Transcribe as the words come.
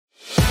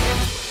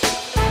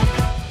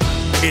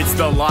It's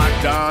the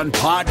Locked On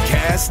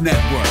Podcast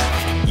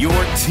Network, your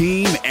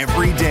team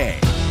every day.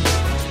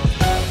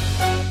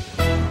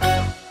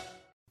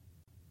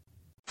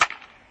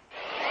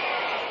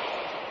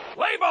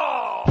 Play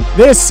ball!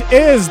 This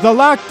is the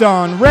Locked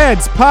On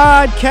Reds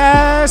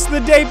podcast,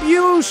 the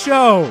debut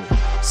show.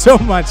 So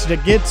much to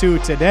get to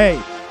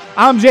today.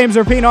 I'm James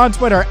Erpine on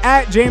Twitter,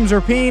 at James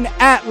Erpine,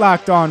 at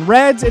Locked On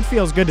Reds. It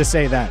feels good to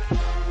say that.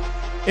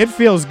 It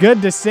feels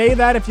good to say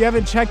that. If you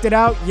haven't checked it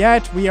out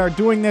yet, we are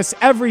doing this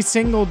every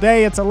single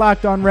day. It's a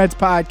Locked On Reds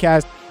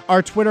podcast.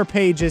 Our Twitter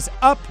page is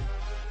up,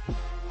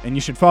 and you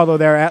should follow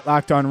there at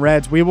Locked On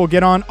Reds. We will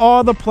get on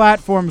all the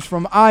platforms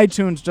from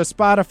iTunes to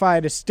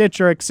Spotify to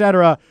Stitcher,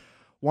 etc.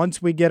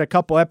 Once we get a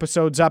couple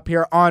episodes up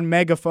here on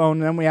Megaphone,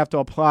 then we have to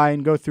apply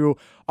and go through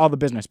all the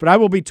business. But I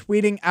will be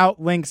tweeting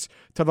out links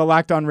to the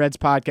Locked On Reds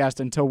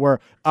podcast until we're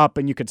up,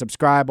 and you can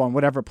subscribe on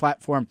whatever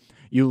platform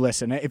you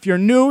listen. If you're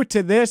new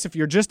to this, if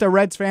you're just a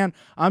Reds fan,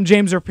 I'm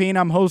James Erpine.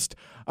 I'm host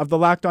of the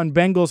Locked On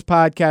Bengals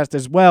podcast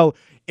as well.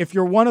 If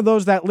you're one of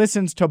those that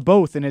listens to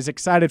both and is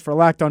excited for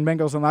Locked On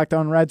Bengals and Locked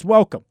On Reds,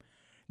 welcome.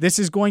 This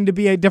is going to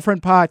be a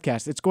different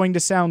podcast. It's going to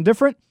sound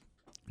different.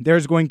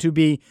 There's going to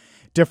be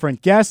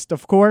different guests,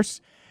 of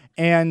course,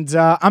 and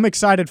I'm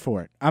excited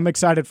for it.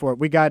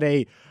 We got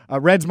a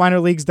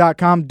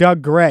RedsMinorLeagues.com,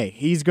 Doug Gray.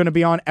 He's going to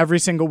be on every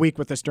single week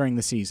with us during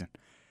the season.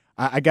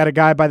 I got a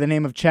guy by the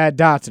name of Chad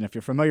Dotson. If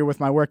you're familiar with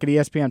my work at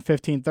ESPN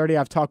 1530,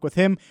 I've talked with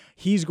him.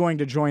 He's going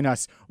to join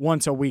us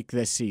once a week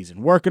this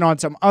season, working on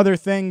some other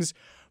things,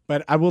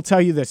 but I will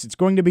tell you this, it's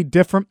going to be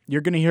different.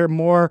 You're going to hear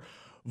more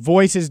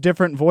voices,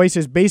 different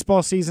voices.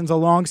 Baseball season's a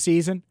long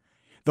season.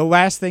 The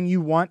last thing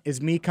you want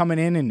is me coming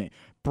in and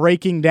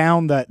breaking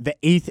down the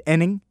eighth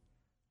inning.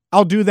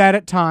 I'll do that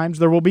at times.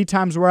 There will be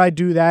times where I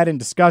do that and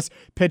discuss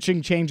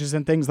pitching changes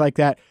and things like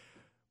that.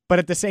 But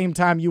at the same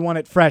time, you want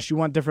it fresh. You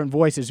want different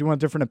voices. You want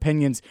different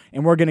opinions.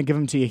 And we're going to give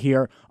them to you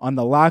here on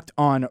the Locked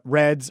On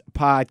Reds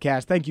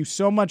podcast. Thank you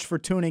so much for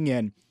tuning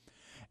in.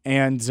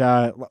 And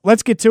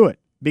let's get to it.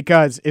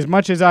 Because as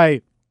much as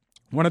I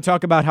want to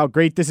talk about how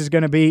great this is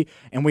going to be,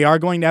 and we are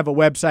going to have a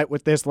website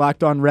with this,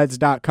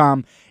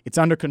 LockedOnReds.com. It's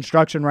under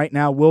construction right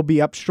now. We'll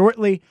be up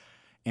shortly.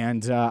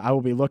 And I will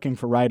be looking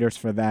for writers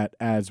for that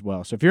as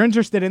well. So if you're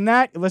interested in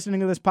that, you're listening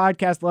to this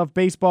podcast, love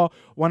baseball,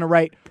 want to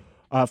write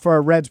for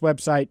our Reds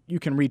website, you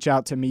can reach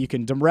out to me. You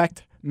can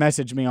direct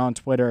message me on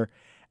Twitter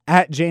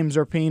at James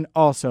Erpine.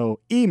 Also,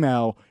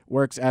 email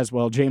works as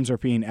well,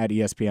 jameserpine at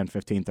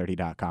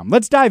ESPN1530.com.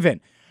 Let's dive in,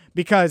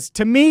 because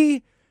to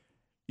me,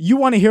 you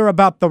want to hear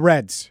about the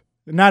Reds,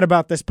 not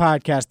about this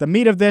podcast. The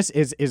meat of this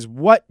is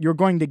what you're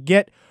going to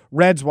get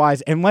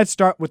Reds-wise. And let's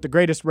start with the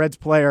greatest Reds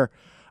player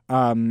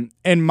in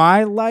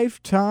my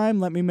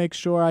lifetime. Let me make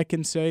sure I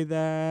can say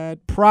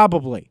that.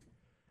 Probably.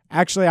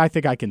 Actually, I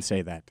think I can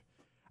say that.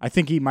 I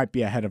think he might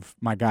be ahead of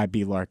my guy,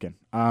 B. Larkin.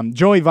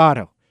 Joey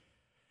Votto.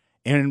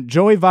 And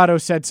Joey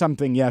Votto said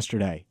something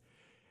yesterday.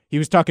 He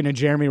was talking to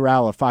Jeremy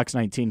Rowell of Fox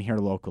 19 here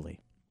locally.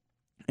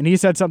 And he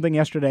said something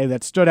yesterday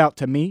that stood out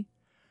to me.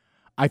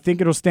 I think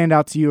it'll stand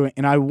out to you,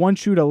 and I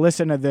want you to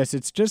listen to this.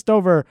 It's just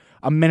over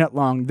a minute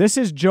long. This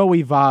is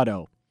Joey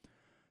Votto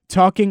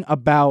talking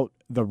about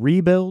the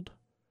rebuild,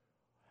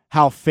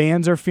 how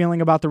fans are feeling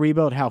about the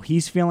rebuild, how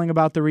he's feeling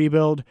about the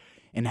rebuild,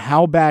 and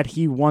how bad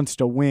he wants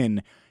to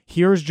win.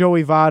 Here's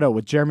Joey Votto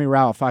with Jeremy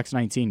Rowell, Fox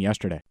 19,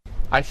 yesterday.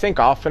 I think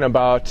often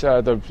about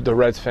the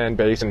Reds fan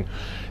base, and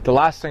the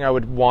last thing I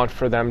would want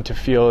for them to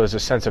feel is a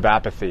sense of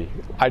apathy.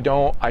 I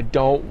don't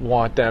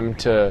want them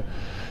to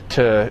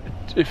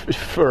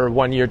for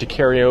 1 year to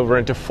carry over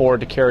into 4,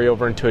 to carry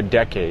over into a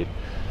decade.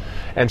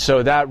 And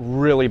so that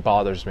really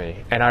bothers me,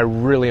 and I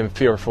really am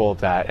fearful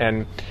of that.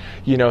 And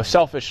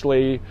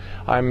selfishly,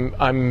 I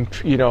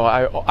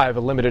have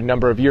a limited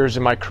number of years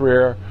in my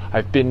career.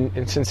 I've been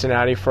in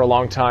Cincinnati for a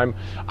long time.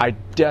 I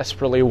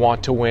desperately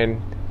want to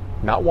win,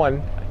 not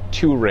 1,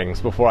 2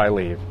 rings before I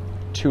leave.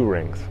 2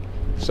 rings.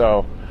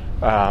 So,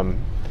 I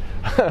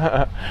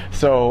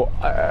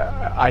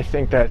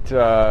think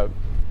that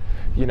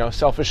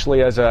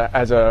selfishly as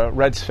a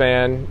Reds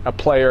fan, a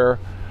player,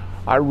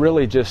 I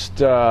really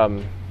just.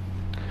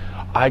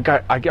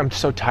 I'm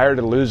so tired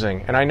of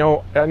losing, and I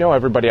know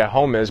everybody at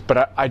home is,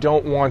 but I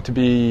don't want to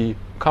be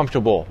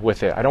comfortable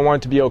with it. I don't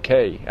want it to be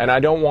okay, and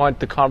I don't want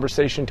the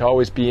conversation to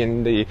always be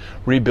in the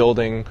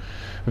rebuilding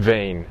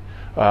vein.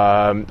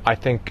 I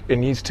think it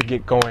needs to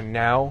get going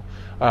now.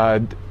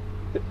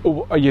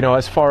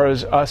 As far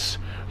as us,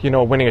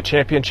 winning a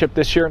championship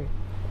this year,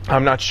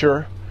 I'm not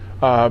sure.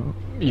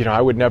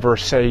 I would never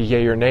say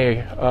yay or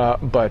nay,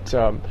 but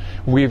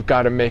we've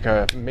got to make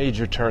a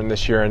major turn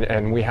this year,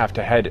 and we have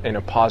to head in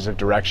a positive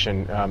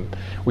direction.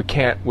 We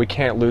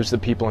can't lose the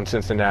people in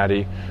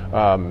Cincinnati.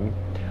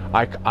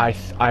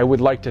 I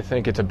would like to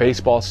think it's a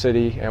baseball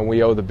city, and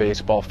we owe the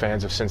baseball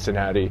fans of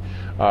Cincinnati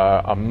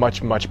a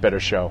much, much better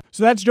show.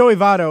 So that's Joey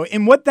Votto,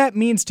 and what that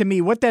means to me,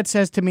 what that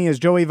says to me is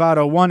Joey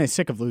Votto, one, is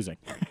sick of losing.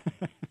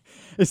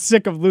 Is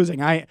sick of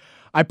losing. I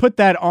put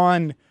that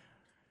on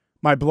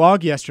my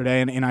blog yesterday,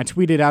 and I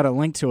tweeted out a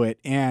link to it,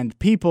 and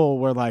people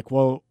were like,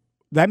 well,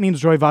 that means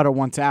Joey Votto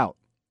wants out.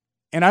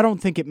 And I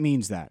don't think it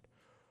means that.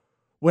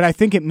 What I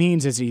think it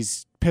means is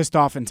he's pissed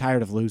off and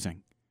tired of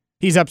losing.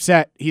 He's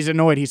upset, he's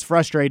annoyed, he's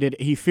frustrated,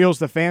 he feels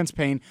the fans'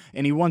 pain,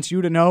 and he wants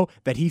you to know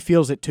that he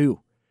feels it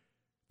too.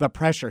 The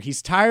pressure.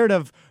 He's tired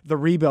of the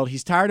rebuild.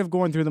 He's tired of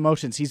going through the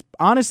motions. He's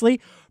honestly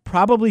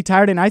probably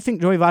tired, and I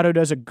think Joey Votto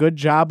does a good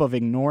job of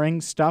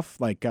ignoring stuff,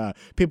 like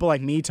people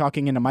like me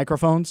talking into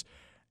microphones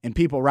and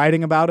people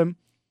writing about him.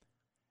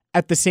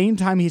 At the same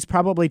time, he's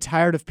probably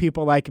tired of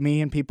people like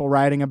me and people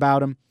writing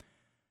about him.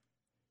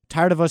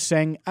 Tired of us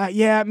saying,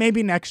 yeah,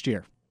 maybe next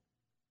year.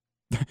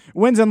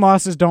 Wins and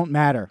losses don't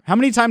matter. How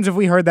many times have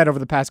we heard that over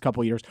the past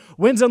couple years?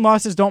 Wins and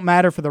losses don't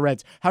matter for the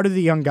Reds. How do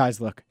the young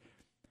guys look?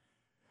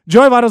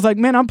 Joey Votto's like,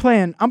 man,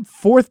 I'm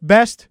fourth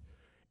best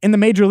in the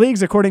major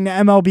leagues according to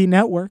MLB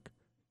Network.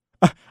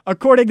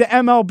 According to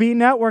MLB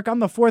Network, I'm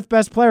the fourth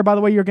best player. By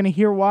the way, you're going to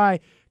hear why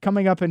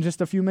coming up in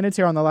just a few minutes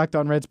here on the Locked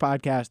On Reds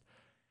podcast.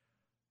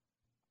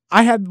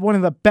 I had one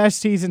of the best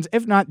seasons,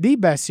 if not the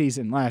best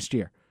season last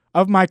year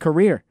of my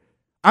career.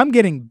 I'm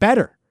getting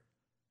better.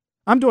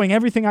 I'm doing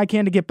everything I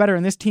can to get better,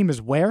 and this team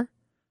is where?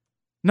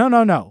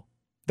 No.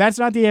 That's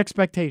not the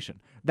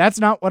expectation. That's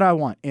not what I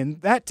want.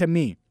 And that, to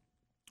me,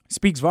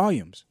 speaks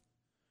volumes.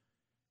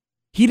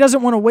 He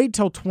doesn't want to wait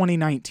till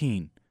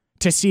 2019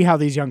 to see how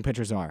these young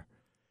pitchers are.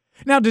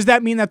 Now, does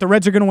that mean that the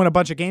Reds are going to win a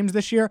bunch of games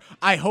this year?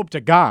 I hope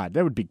to God.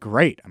 That would be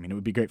great. I mean, it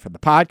would be great for the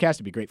podcast.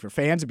 It'd be great for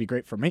fans. It'd be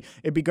great for me.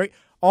 It'd be great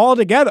all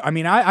together. I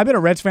mean, I've been a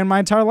Reds fan my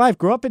entire life.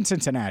 Grew up in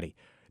Cincinnati.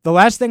 The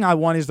last thing I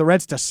want is the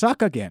Reds to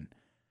suck again.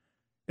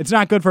 It's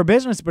not good for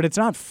business, but it's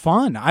not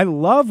fun. I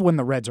love when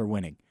the Reds are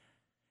winning.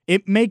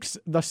 It makes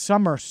the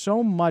summer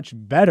so much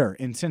better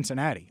in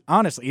Cincinnati.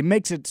 Honestly, it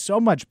makes it so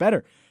much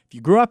better. If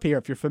you grew up here,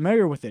 if you're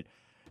familiar with it,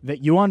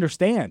 that you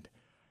understand.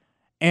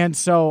 And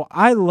so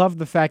I love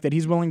the fact that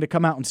he's willing to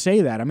come out and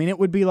say that. I mean, it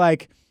would be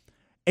like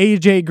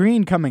AJ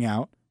Green coming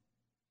out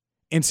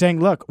and saying,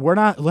 look, we're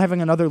not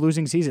having another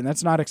losing season.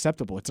 That's not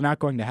acceptable. It's not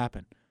going to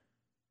happen.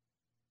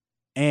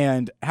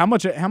 And how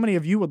many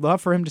of you would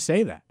love for him to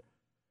say that?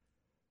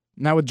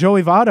 Now, with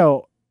Joey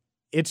Votto,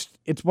 it's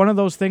one of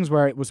those things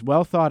where it was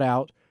well thought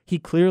out. He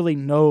clearly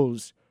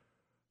knows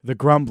the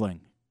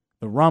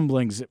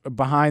rumblings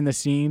behind the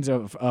scenes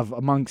of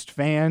amongst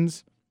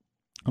fans,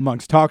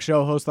 amongst talk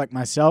show hosts like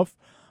myself,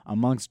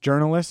 amongst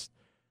journalists.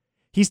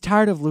 He's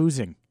tired of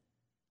losing,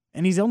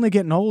 and he's only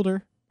getting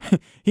older.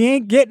 He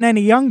ain't getting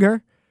any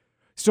younger,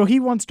 so he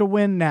wants to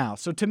win now.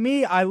 So to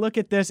me, I look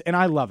at this, and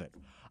I love it.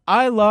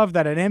 I love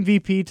that an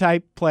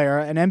MVP-type player,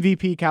 an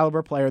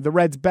MVP-caliber player, the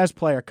Reds' best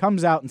player,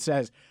 comes out and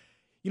says,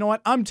 you know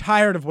what, I'm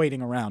tired of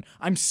waiting around.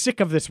 I'm sick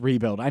of this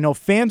rebuild. I know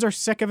fans are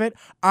sick of it.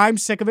 I'm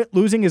sick of it.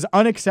 Losing is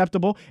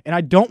unacceptable, and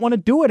I don't want to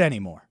do it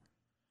anymore.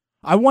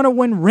 I want to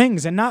win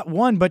rings, and not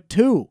one, but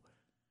two.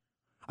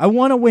 I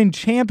want to win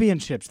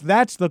championships.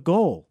 That's the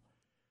goal.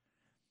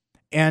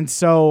 And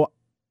so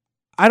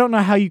I don't know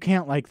how you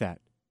can't like that.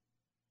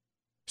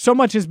 So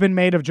much has been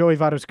made of Joey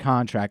Votto's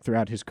contract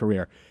throughout his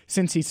career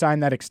since he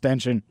signed that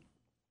extension,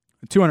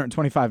 a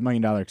 $225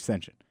 million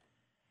extension.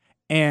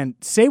 And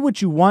say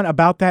what you want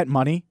about that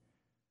money,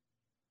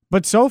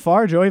 but so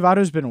far, Joey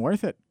Votto's been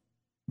worth it.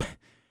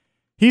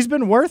 He's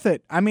been worth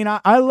it. I mean,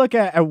 I look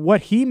at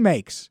what he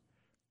makes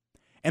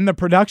and the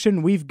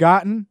production we've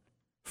gotten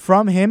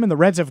from him and the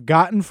Reds have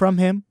gotten from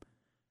him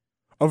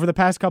over the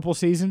past couple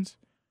seasons,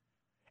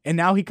 and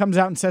now he comes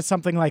out and says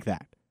something like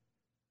that,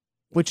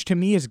 which to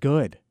me is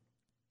good.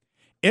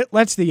 It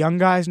lets the young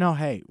guys know,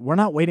 hey, we're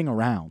not waiting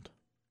around.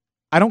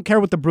 I don't care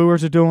what the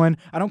Brewers are doing.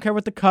 I don't care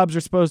what the Cubs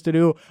are supposed to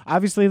do.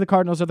 Obviously, the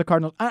Cardinals are the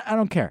Cardinals. I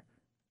don't care.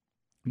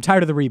 I'm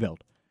tired of the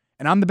rebuild.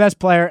 And I'm the best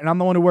player, and I'm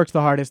the one who works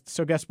the hardest.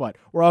 So guess what?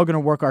 We're all going to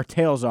work our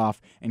tails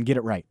off and get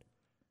it right.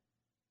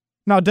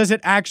 Now, does it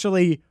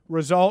actually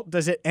result?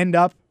 Does it end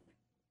up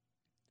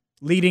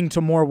leading to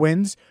more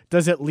wins?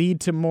 Does it lead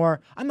to more?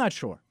 I'm not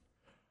sure.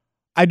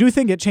 I do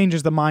think it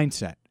changes the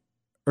mindset.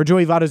 Or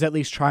Joey Votto's at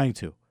least trying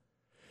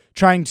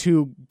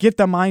to get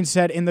the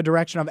mindset in the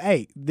direction of,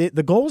 hey,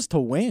 the goal is to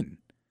win.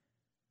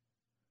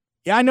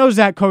 Yeah, I know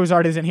Zach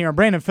Cozart isn't here and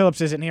Brandon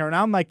Phillips isn't here, and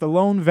I'm like the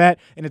lone vet,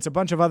 and it's a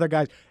bunch of other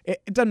guys. It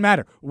doesn't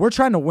matter. We're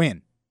trying to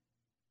win.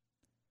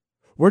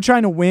 We're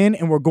trying to win,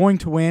 and we're going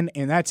to win,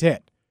 and that's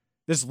it.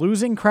 This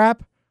losing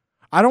crap,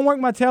 I don't work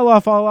my tail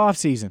off all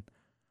offseason.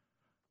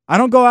 I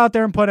don't go out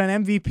there and put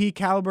an MVP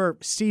caliber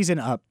season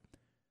up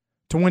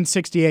to win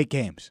 68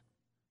 games.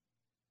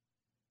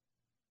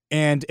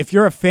 And if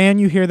you're a fan,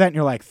 you hear that and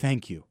you're like,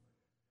 thank you.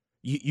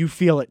 You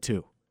feel it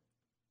too.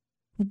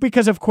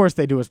 Because of course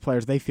they do as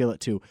players. They feel it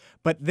too.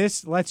 But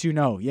this lets you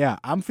know, yeah,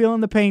 I'm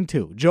feeling the pain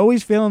too.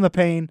 Joey's feeling the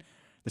pain,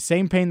 the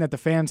same pain that the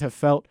fans have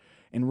felt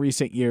in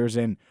recent years.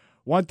 And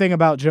one thing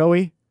about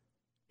Joey,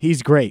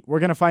 he's great. We're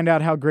going to find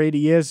out how great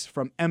he is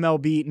from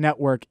MLB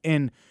Network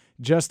in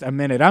just a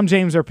minute. I'm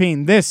James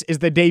Erpine. This is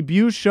the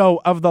debut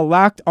show of the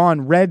Locked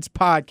On Reds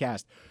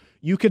podcast.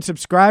 You can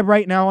subscribe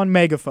right now on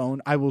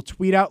Megaphone. I will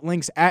tweet out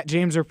links at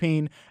James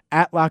Erpine,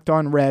 at Locked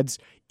On Reds,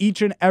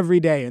 each and every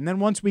day. And then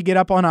once we get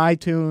up on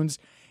iTunes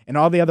and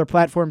all the other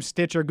platforms,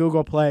 Stitcher,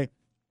 Google Play,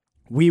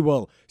 we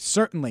will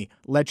certainly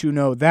let you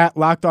know that.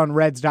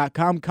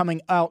 LockedOnReds.com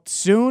coming out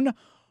soon.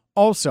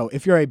 Also,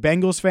 if you're a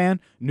Bengals fan,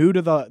 new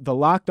to the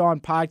Locked On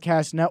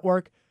Podcast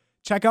Network,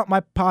 check out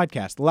my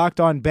podcast, Locked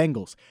On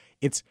Bengals.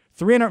 It's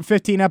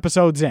 315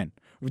 episodes in.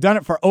 We've done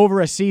it for over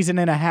a season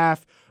and a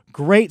half.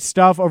 Great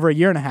stuff, over a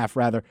year and a half,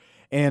 rather.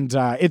 And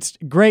it's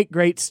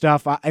great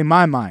stuff in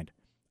my mind.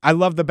 I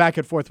love the back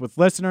and forth with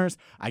listeners.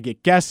 I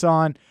get guests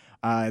on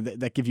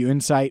that give you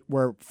insight.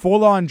 We're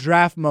full-on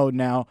draft mode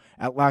now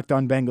at Locked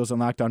On Bengals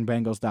and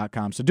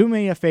LockedOnBengals.com. So do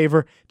me a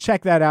favor,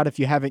 check that out if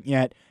you haven't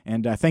yet.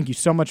 And thank you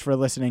so much for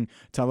listening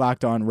to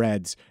Locked On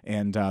Reds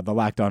and the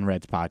Locked On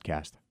Reds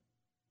podcast.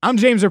 I'm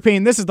James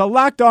Rapien. This is the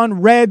Locked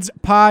On Reds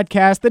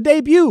podcast, the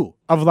debut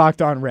of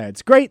Locked On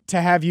Reds. Great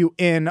to have you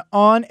in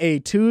on a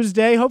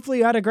Tuesday. Hopefully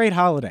you had a great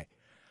holiday.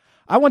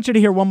 I want you to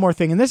hear one more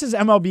thing, and this is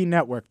MLB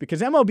Network,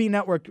 because MLB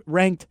Network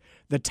ranked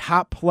the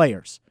top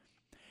players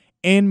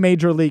in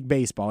Major League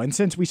Baseball. And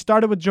since we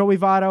started with Joey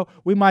Votto,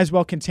 we might as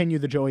well continue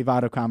the Joey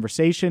Votto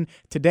conversation.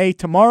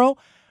 Tomorrow,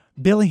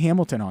 Billy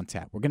Hamilton on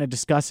tap. We're going to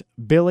discuss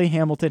Billy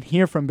Hamilton,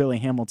 hear from Billy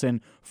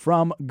Hamilton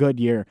from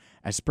Goodyear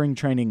as spring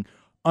training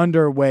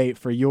underway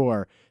for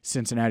your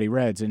Cincinnati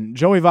Reds. And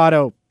Joey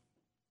Votto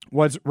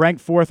was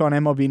ranked 4th on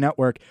MLB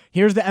Network.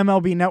 Here's the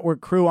MLB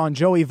Network crew on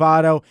Joey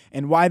Votto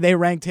and why they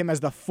ranked him as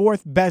the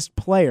 4th best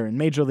player in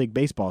Major League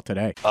Baseball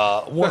today.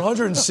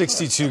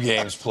 162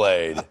 games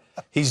played.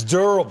 He's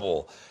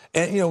durable.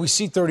 And, we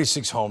see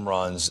 36 home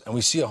runs and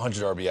we see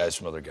 100 RBIs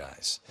from other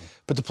guys.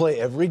 But to play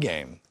every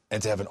game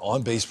and to have an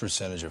on-base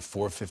percentage of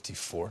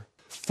 454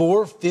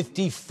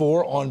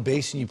 on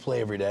base and you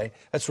play every day,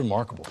 that's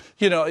remarkable.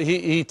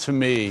 He to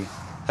me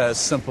has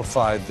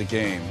simplified the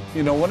game.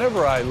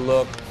 Whenever I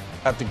look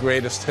at the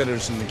greatest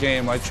hitters in the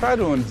game, I try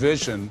to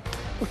envision,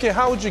 okay,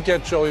 how would you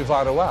get Joey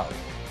Votto out?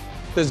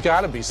 There's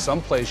got to be some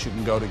place you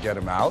can go to get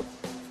him out.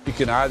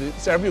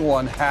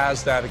 Everyone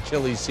has that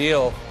Achilles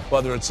heel,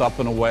 whether it's up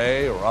and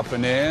away or up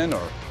and in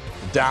or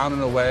down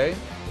and away.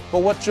 But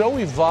what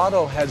Joey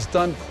Votto has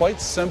done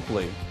quite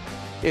simply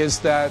is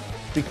that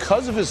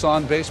because of his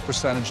on-base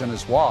percentage and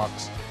his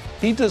walks,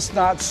 he does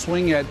not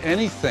swing at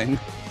anything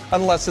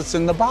unless it's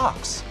in the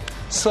box.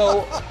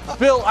 So,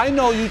 Bill, I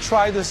know you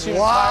tried this your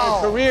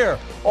entire career.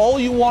 All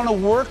you want to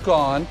work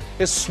on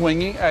is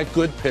swinging at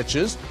good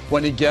pitches.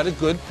 When you get a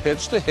good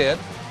pitch to hit,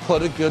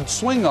 put a good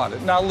swing on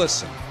it. Now,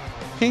 listen,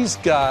 he's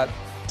got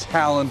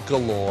talent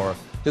galore.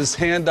 His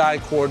hand-eye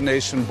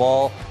coordination,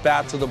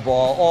 bat to the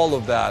ball, all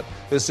of that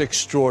is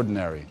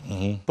extraordinary.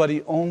 Mm-hmm. But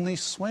he only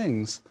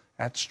swings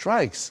at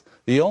strikes.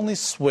 He only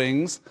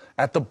swings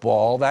at the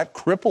ball, that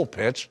cripple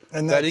pitch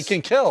that he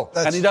can kill,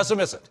 and he doesn't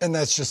miss it. And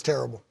that's just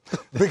terrible.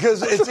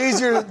 Because it's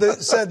easier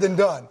said than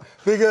done.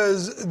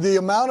 Because the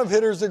amount of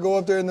hitters that go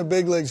up there in the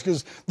big leagues,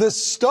 because the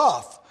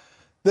stuff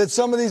that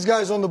some of these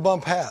guys on the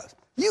bump have,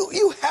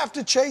 you have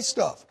to chase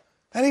stuff.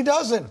 And he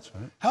doesn't. That's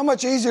right. How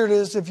much easier it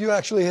is if you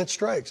actually hit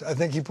strikes. I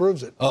think he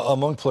proves it.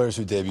 Among players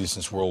who debuted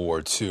since World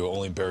War II,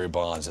 only Barry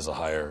Bonds has a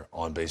higher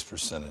on-base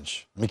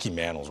percentage. Mickey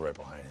Mantle's right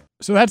behind him.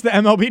 So that's the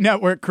MLB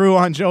Network crew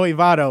on Joey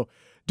Votto.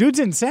 Dude's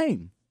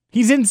insane.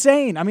 He's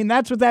insane. I mean,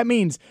 that's what that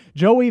means.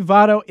 Joey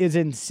Votto is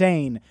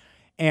insane.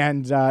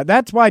 And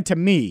that's why, to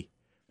me,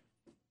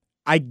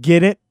 I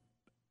get it,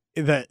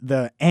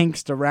 the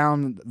angst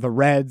around the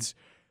Reds.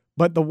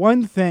 But the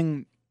one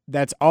thing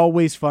that's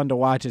always fun to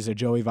watch is a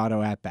Joey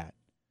Votto at-bat.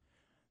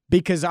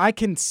 Because I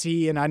can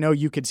see, and I know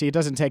you can see, it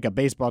doesn't take a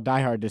baseball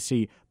diehard to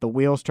see the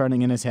wheels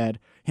turning in his head,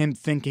 him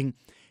thinking.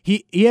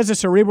 He has a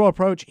cerebral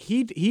approach.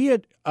 He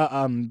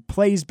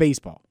plays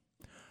baseball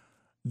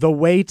the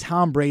way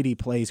Tom Brady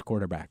plays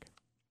quarterback.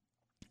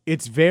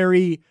 It's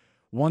very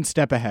one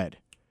step ahead.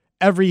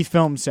 Every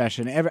film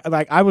session,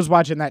 I was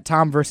watching that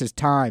Tom versus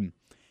Time,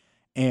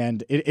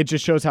 and it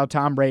just shows how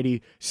Tom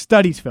Brady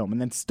studies film and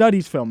then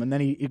studies film, and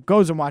then he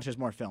goes and watches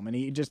more film, and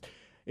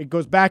it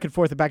goes back and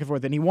forth,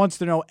 and he wants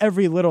to know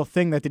every little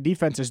thing that the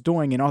defense is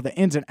doing and all the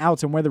ins and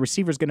outs and where the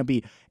receiver is going to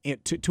be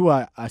to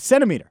a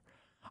centimeter.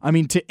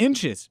 To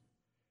inches.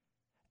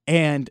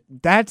 And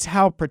that's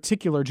how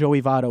particular Joey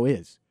Votto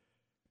is.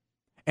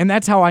 And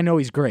that's how I know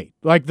he's great.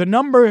 Like the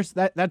numbers,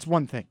 that's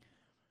one thing.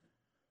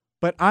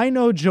 But I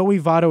know Joey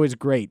Votto is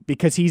great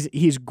because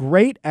he's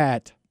great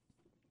at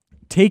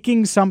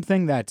taking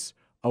something that's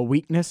a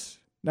weakness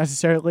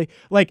necessarily.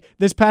 Like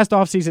this past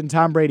offseason,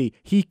 Tom Brady,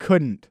 he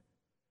couldn't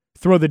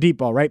throw the deep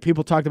ball, right?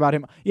 People talked about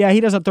him. Yeah, he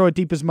doesn't throw it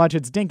deep as much.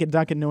 It's dink and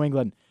dunk in New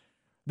England.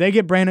 They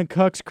get Brandon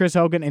Cooks, Chris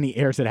Hogan, and he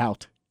airs it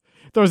out.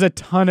 Throws a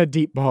ton of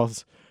deep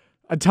balls,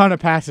 a ton of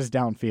passes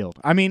downfield.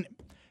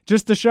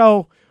 Just to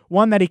show,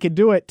 one, that he could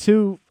do it,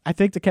 two, I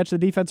think to catch the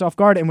defense off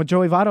guard. And with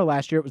Joey Votto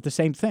last year, it was the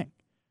same thing.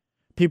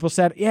 People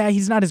said, yeah,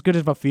 he's not as good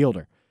as a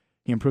fielder.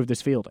 He improved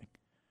his fielding.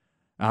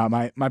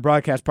 My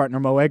broadcast partner,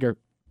 Mo Egger,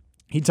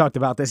 he talked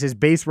about this. His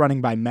base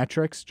running by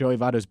metrics, Joey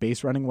Votto's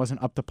base running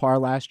wasn't up to par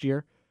last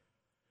year.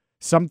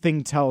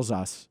 Something tells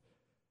us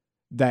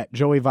that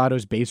Joey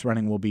Votto's base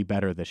running will be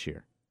better this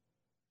year.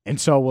 And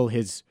so will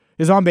his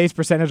on-base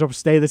percentage will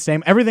stay the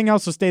same. Everything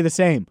else will stay the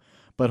same,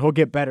 but he'll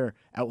get better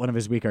at one of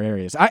his weaker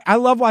areas. I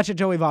love watching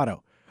Joey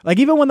Votto. Like,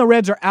 even when the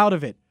Reds are out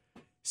of it,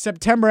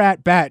 September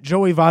at bat,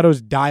 Joey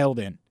Votto's dialed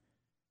in.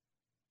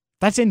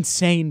 That's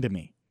insane to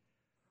me.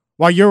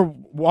 While you're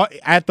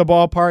at the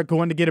ballpark,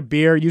 going to get a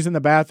beer, using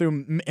the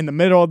bathroom in the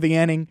middle of the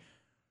inning,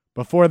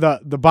 before the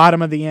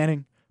bottom of the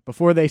inning,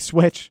 before they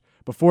switch,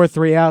 before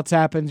 3 outs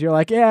happens, you're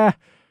like, yeah,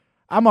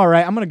 I'm all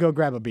right. I'm going to go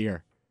grab a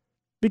beer.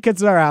 Because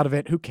they're out of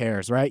it. Who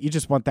cares, right? You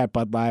just want that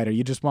Bud Light or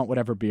you just want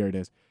whatever beer it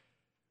is.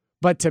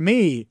 But to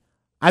me,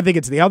 I think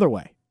it's the other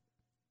way.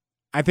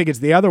 I think it's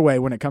the other way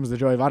when it comes to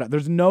Joey Votto.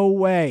 There's no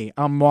way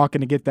I'm walking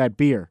to get that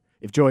beer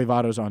if Joey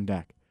Votto's on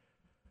deck.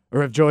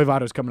 Or if Joey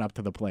Votto's coming up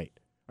to the plate.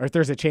 Or if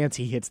there's a chance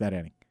he hits that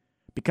inning.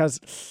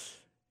 Because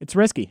it's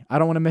risky. I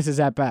don't want to miss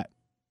his at-bat.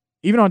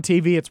 Even on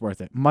TV, it's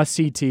worth it.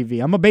 Must-see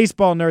TV. I'm a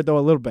baseball nerd, though, a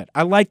little bit.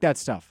 I like that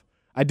stuff.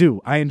 I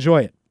do. I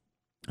enjoy it.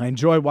 I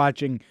enjoy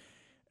watching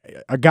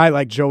a guy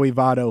like Joey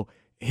Votto,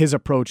 his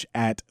approach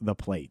at the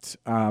plate.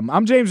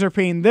 I'm James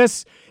Rapien.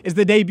 This is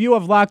the debut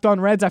of Locked On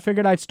Reds. I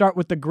figured I'd start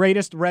with the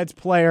greatest Reds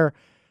player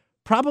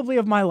probably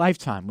of my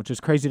lifetime, which is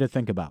crazy to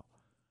think about.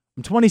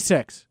 I'm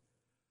 26,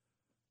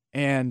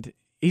 and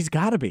he's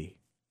got to be.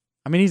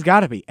 I mean, he's got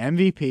to be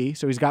MVP,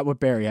 so he's got what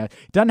Barry had.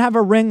 Doesn't have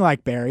a ring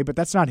like Barry, but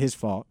that's not his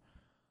fault.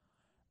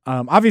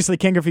 Obviously,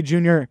 Ken Griffey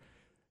Jr.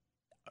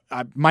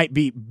 Might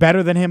be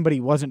better than him, but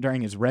he wasn't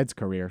during his Reds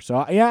career.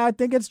 So, yeah, I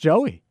think it's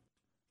Joey.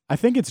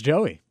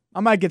 I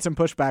might get some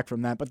pushback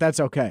from that, but that's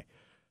okay.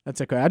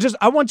 That's okay.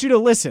 I want you to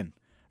listen.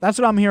 That's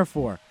what I'm here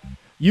for.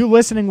 You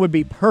listening would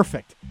be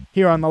perfect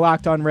here on the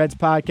Locked On Reds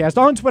podcast.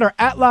 On Twitter,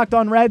 at Locked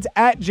On Reds,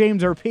 at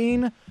James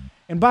Rapien.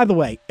 And by the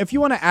way, if you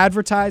want to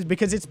advertise,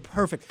 because it's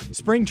perfect,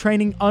 spring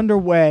training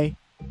underway.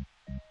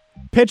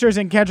 Pitchers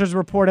and catchers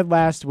reported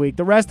last week.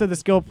 The rest of the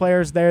skill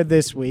players there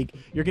this week.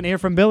 You're going to hear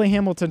from Billy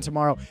Hamilton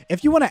tomorrow.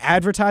 If you want to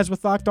advertise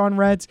with Locked On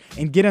Reds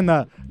and get in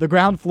the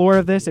ground floor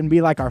of this and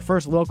be like our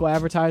first local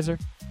advertiser,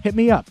 hit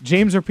me up.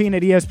 James Rapien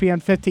at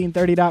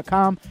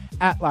ESPN1530.com,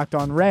 at Locked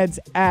On Reds,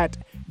 at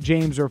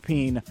James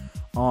Rapien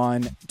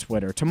on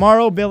Twitter.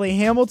 Tomorrow, Billy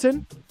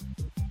Hamilton,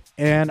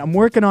 and I'm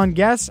working on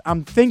guests.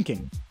 I'm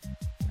thinking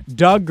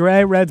Doug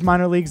Gray,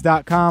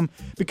 RedsMinorLeagues.com,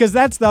 because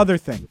that's the other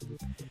thing.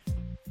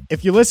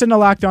 If you listen to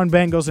Locked On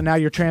Bengals and now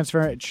you're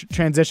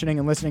transitioning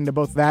and listening to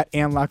both that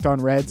and Locked On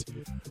Reds,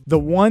 the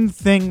one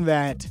thing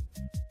that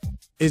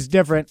is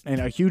different and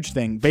a huge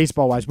thing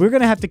baseball-wise, we're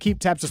going to have to keep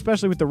tabs,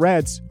 especially with the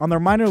Reds, on their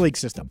minor league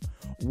system.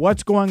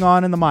 What's going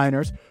on in the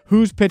minors,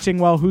 who's pitching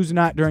well, who's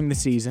not during the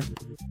season.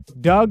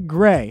 Doug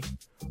Gray,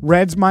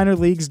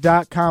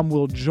 RedsMinorLeagues.com,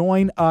 will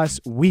join us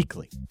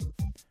weekly.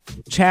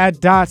 Chad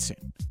Dotson,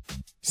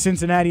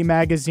 Cincinnati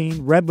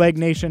Magazine,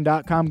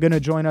 RedLegNation.com, going to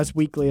join us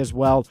weekly as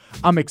well.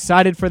 I'm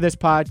excited for this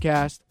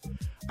podcast.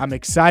 I'm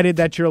excited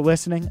that you're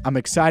listening. I'm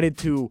excited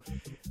to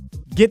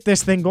get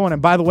this thing going.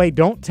 And by the way,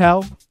 don't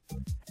tell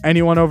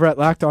anyone over at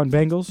Locked On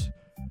Bengals,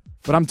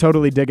 but I'm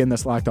totally digging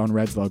this Locked On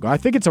Reds logo. I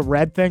think it's a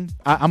red thing.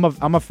 I'm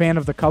a fan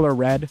of the color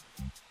red.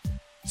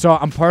 So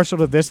I'm partial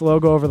to this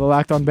logo over the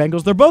Locked On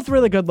Bengals. They're both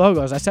really good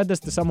logos. I said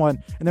this to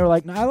someone, and they were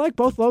like, no, I like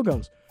both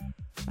logos.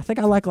 I think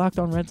I like Locked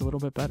On Reds a little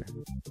bit better.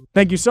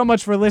 Thank you so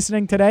much for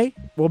listening today.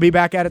 We'll be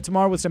back at it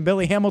tomorrow with some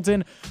Billy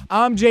Hamilton.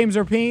 I'm James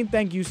Rapien.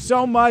 Thank you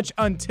so much.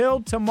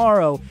 Until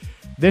tomorrow,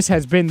 this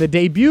has been the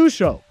debut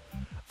show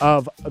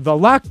of the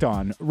Locked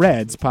On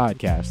Reds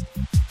podcast.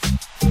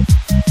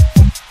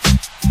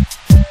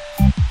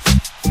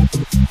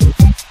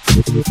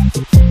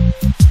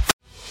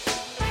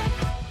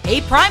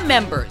 Hey, Prime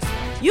members,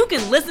 you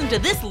can listen to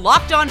this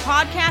Locked On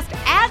podcast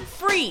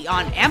ad-free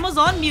on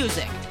Amazon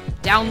Music.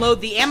 Download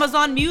the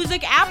Amazon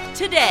Music app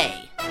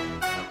today.